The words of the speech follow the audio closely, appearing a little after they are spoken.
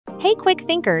Hey quick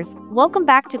thinkers, welcome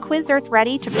back to Quizearth.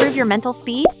 Ready to prove your mental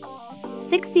speed?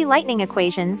 60 lightning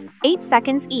equations, 8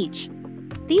 seconds each.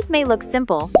 These may look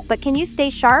simple, but can you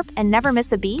stay sharp and never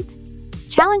miss a beat?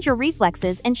 Challenge your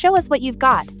reflexes and show us what you've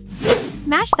got.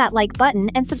 Smash that like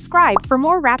button and subscribe for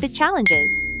more rapid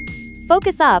challenges.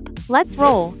 Focus up, let's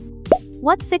roll.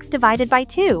 What's 6 divided by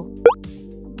 2?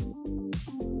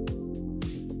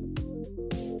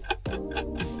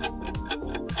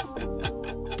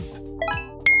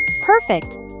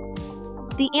 Perfect.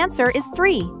 The answer is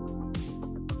 3.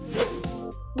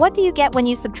 What do you get when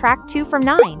you subtract 2 from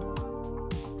 9?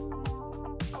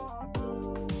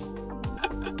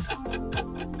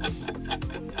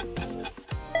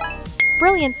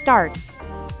 Brilliant start.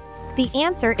 The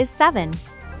answer is 7.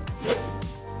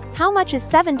 How much is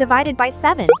 7 divided by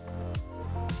 7?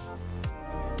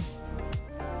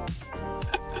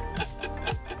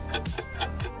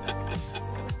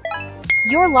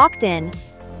 You're locked in.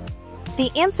 The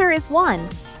answer is 1.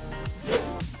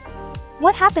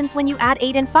 What happens when you add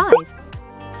 8 and 5?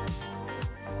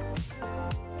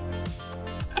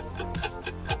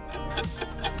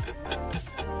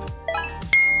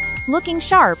 Looking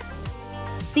sharp.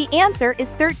 The answer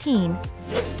is 13.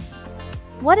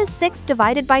 What is 6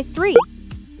 divided by 3?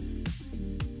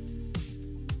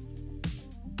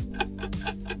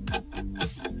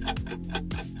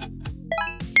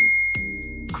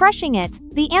 Crushing it.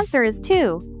 The answer is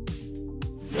 2.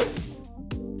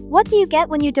 What do you get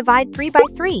when you divide 3 by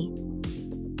 3?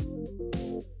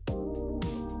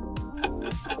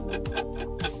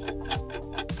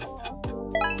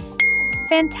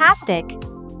 Fantastic!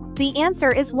 The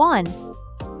answer is 1.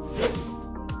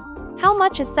 How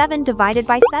much is 7 divided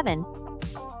by 7?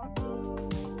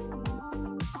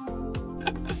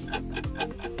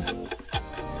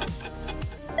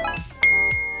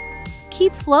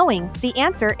 Keep flowing. The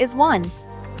answer is 1.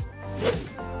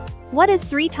 What is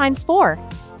 3 times 4?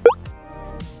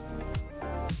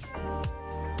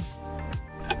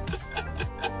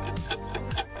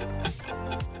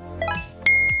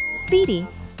 Speedy.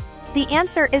 The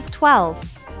answer is 12.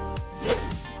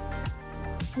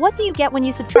 What do you get when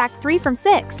you subtract 3 from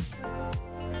 6?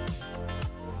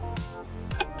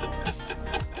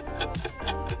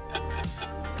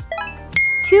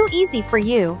 Too easy for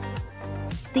you.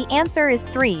 The answer is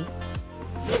 3.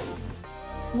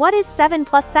 What is 7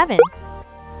 plus 7?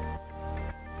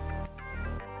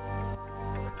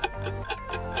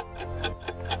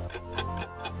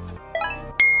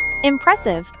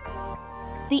 Impressive.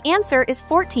 The answer is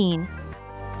 14.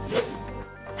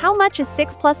 How much is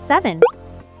 6 plus 7?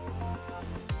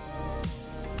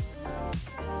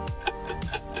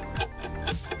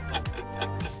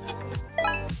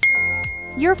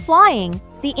 You're flying.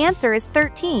 The answer is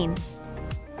 13.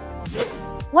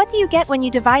 What do you get when you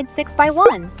divide 6 by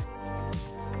 1?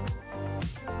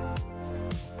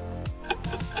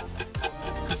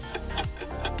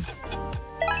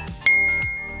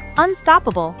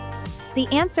 Unstoppable. The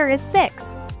answer is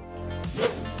 6.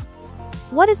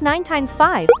 What is 9 times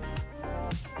 5?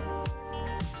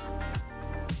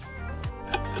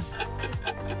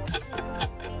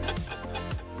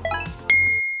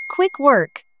 Quick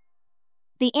work.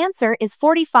 The answer is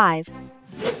 45.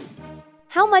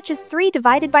 How much is 3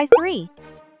 divided by 3?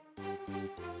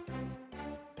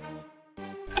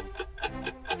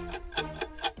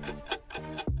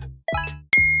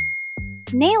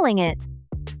 Nailing it.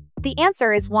 The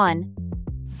answer is 1.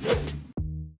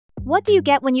 What do you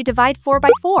get when you divide 4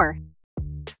 by 4?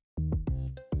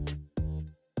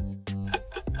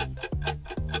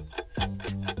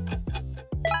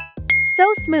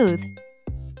 So smooth.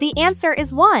 The answer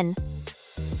is 1.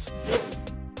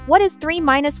 What is 3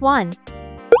 minus 1?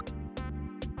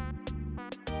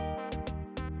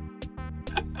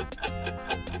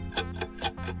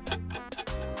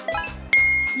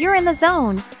 You're in the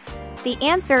zone. The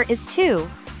answer is 2.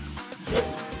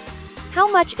 How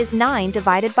much is 9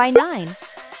 divided by 9?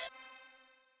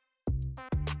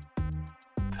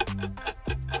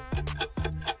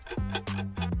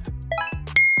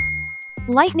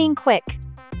 Lightning quick.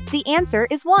 The answer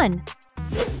is 1.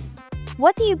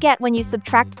 What do you get when you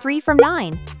subtract 3 from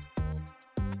 9?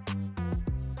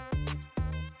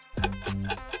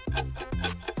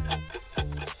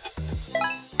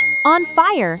 On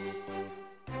fire.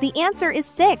 The answer is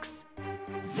 6.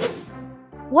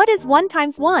 What is 1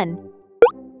 times 1?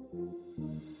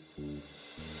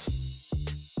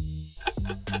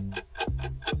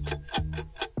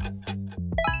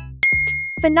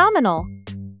 Phenomenal!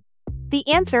 The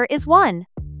answer is 1.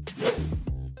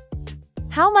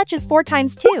 How much is 4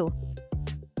 times 2?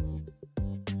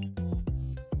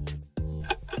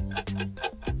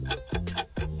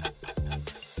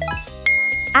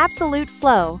 Absolute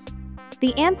flow.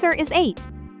 The answer is 8.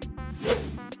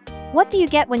 What do you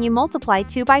get when you multiply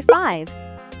 2 by 5?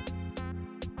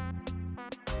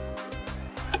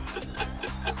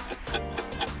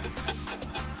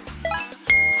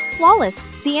 Flawless.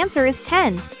 The answer is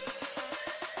 10.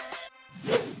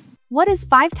 What is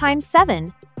 5 times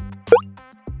 7?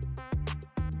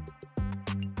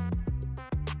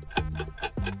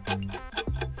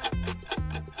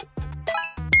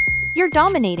 You're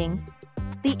dominating.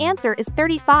 The answer is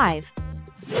 35.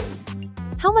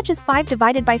 How much is 5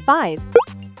 divided by 5?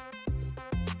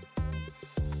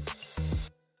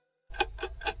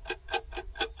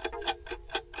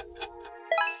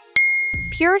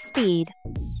 Pure speed.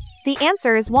 The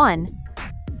answer is 1.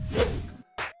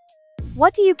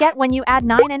 What do you get when you add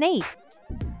 9 and 8?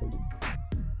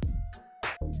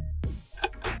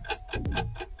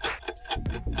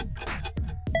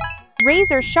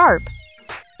 Razor sharp.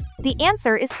 The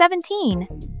answer is 17.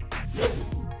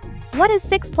 What is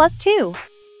 6 plus 2?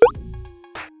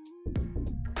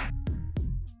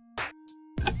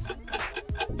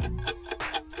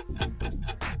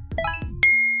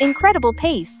 Incredible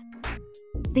pace.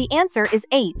 The answer is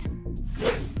 8.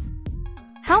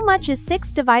 How much is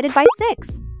 6 divided by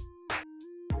 6?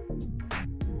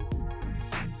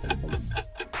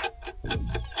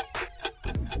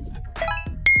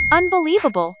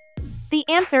 Unbelievable. The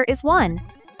answer is 1.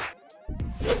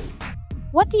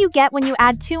 What do you get when you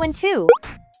add 2 and 2?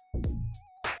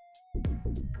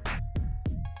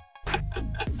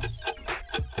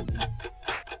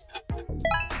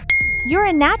 You're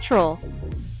a natural.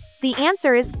 The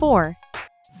answer is 4.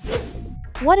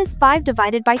 What is 5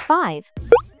 divided by 5?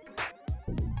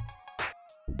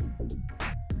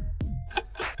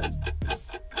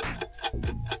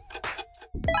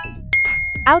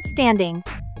 Outstanding.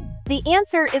 The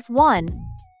answer is 1.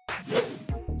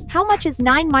 How much is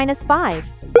 9 minus 5?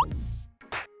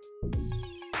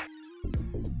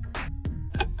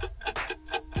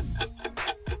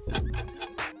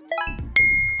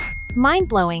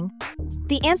 Mind-blowing.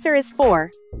 The answer is 4.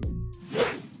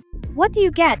 What do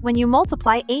you get when you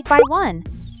multiply 8 by 1?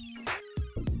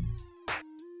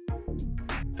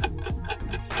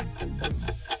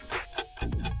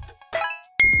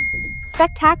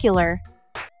 Spectacular.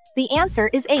 The answer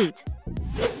is 8.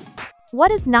 What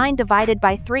is 9 divided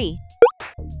by 3?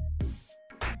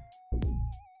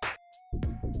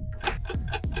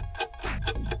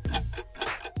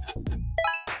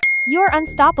 You're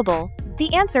unstoppable.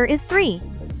 The answer is 3.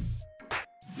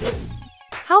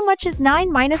 How much is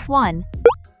 9 minus 1?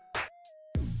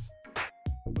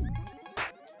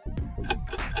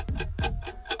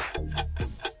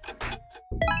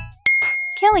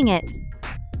 Killing it.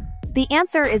 The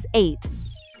answer is 8.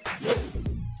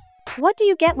 What do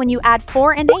you get when you add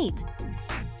 4 and 8?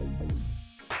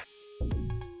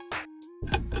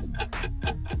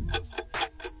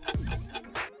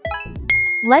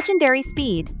 Legendary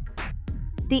speed.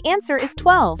 The answer is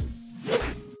 12.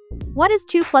 What is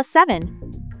 2 plus 7?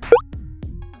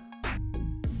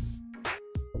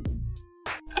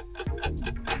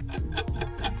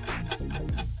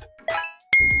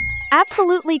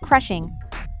 Absolutely crushing.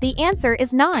 The answer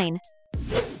is 9.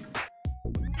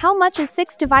 How much is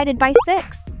 6 divided by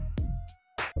 6?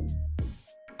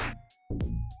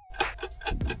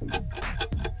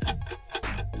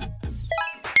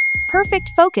 Perfect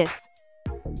focus.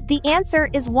 The answer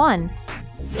is 1.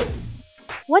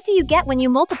 What do you get when you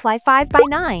multiply 5 by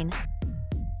 9?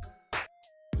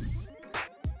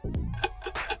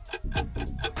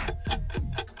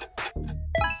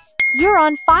 You're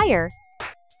on fire.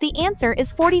 The answer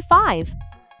is 45.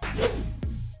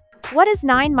 What is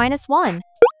 9 minus 1?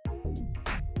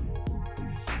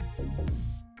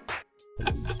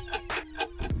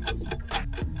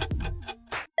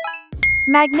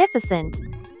 Magnificent.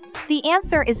 The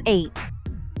answer is 8.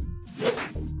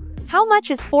 How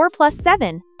much is 4 plus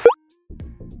 7?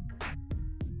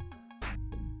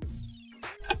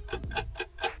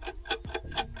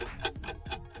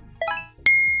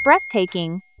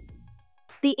 Breathtaking.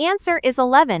 The answer is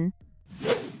 11.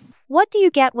 What do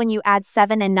you get when you add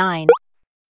 7 and 9?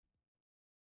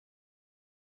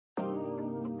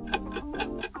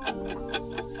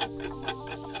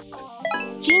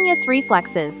 Genius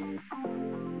reflexes.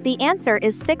 The answer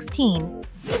is 16.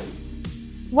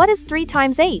 What is 3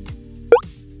 times 8?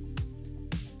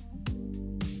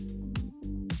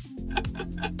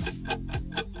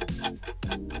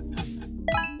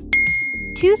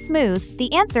 Too smooth.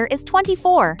 The answer is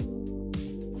 24.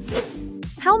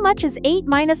 How much is 8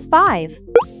 minus 5?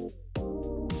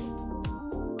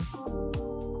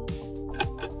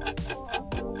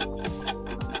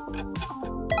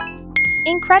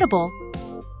 Incredible.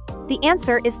 The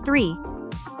answer is 3.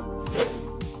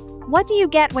 What do you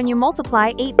get when you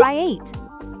multiply 8 by 8?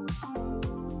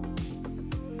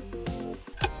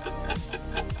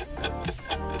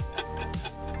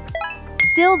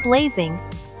 Still blazing.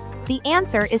 The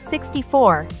answer is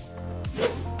 64.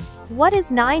 What is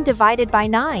 9 divided by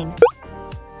 9?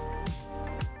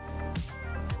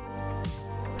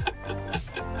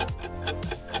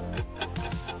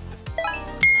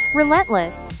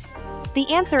 Relentless. The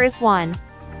answer is 1.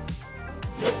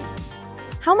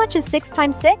 How much is 6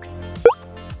 times 6?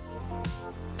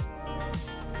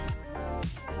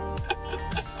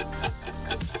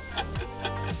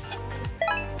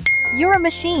 You're a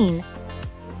machine.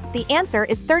 The answer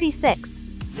is 36.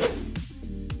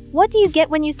 What do you get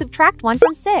when you subtract 1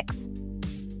 from 6?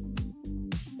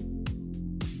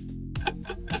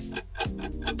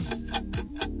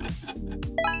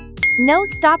 No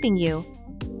stopping you.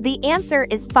 The answer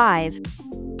is 5.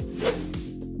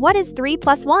 What is 3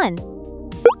 plus 1?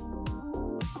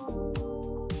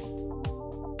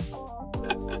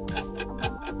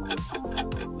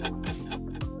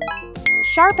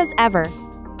 Sharp as ever.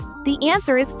 The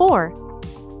answer is 4.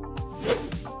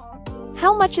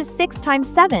 How much is 6 times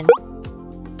 7?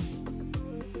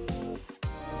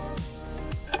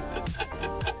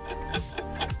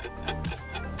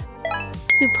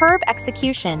 Superb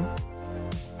execution.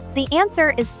 The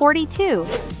answer is 42.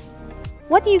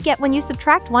 What do you get when you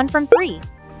subtract 1 from 3?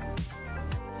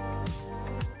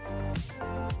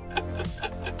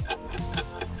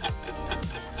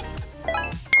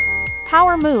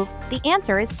 Power move. The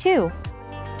answer is 2.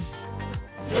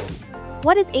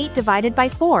 What is 8 divided by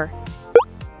 4?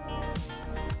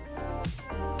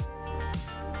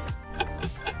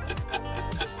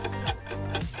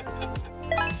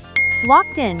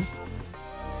 Locked in.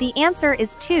 The answer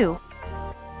is 2.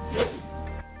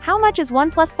 How much is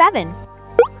 1 plus 7?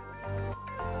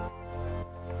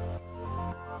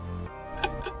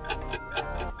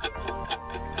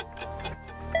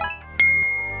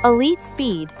 Elite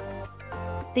speed.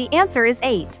 The answer is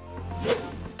 8.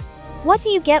 What do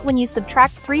you get when you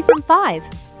subtract 3 from 5?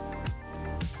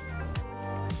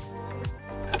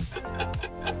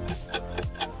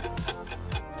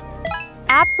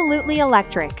 Absolutely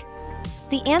electric.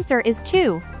 The answer is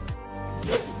 2.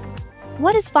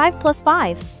 What is 5 plus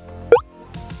 5?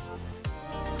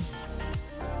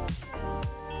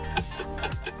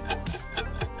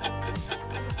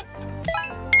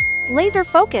 Laser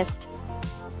focused.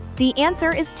 The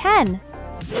answer is 10.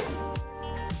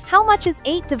 How much is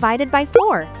 8 divided by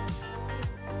 4?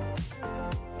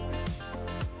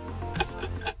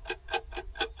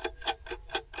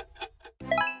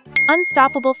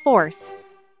 Unstoppable force.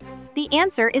 The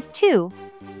answer is 2.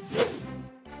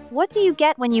 What do you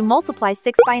get when you multiply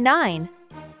 6 by 9?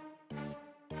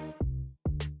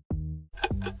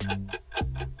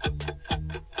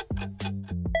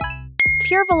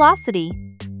 Pure velocity.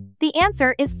 The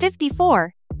answer is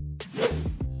 54.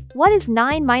 What is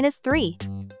 9 minus 3?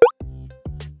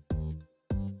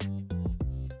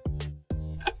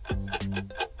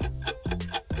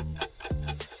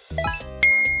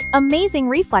 Amazing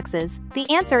reflexes. The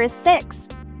answer is 6.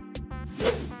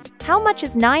 How much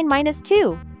is 9 minus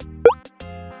 2?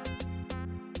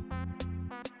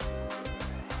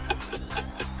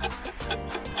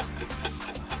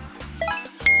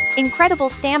 Incredible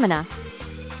stamina.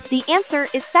 The answer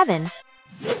is 7.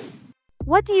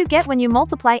 What do you get when you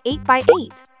multiply 8 by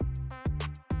 8?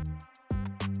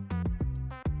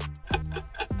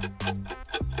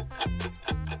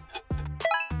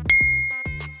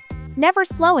 Never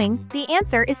slowing. The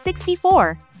answer is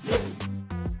 64.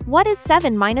 What is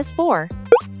 7 minus 4?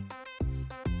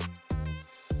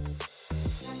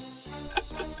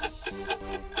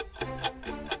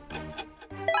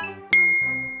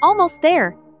 Almost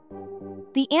there.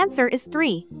 The answer is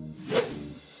 3.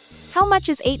 How much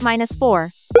is 8 minus 4?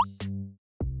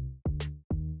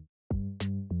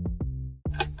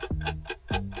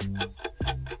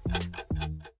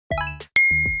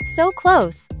 So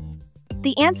close.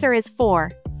 The answer is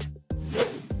 4.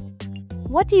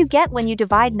 What do you get when you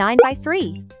divide 9 by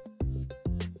 3?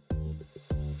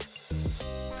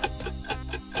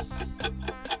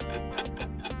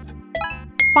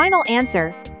 Final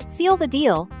answer. Seal the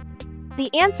deal.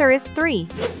 The answer is 3.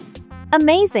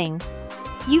 Amazing!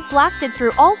 You've blasted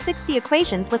through all 60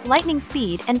 equations with lightning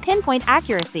speed and pinpoint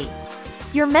accuracy.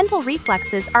 Your mental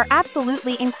reflexes are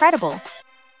absolutely incredible.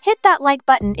 Hit that like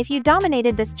button if you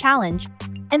dominated this challenge,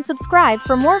 and subscribe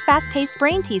for more fast-paced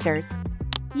brain teasers.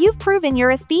 You've proven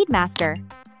you're a speed master.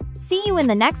 See you in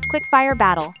the next quickfire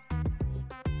battle.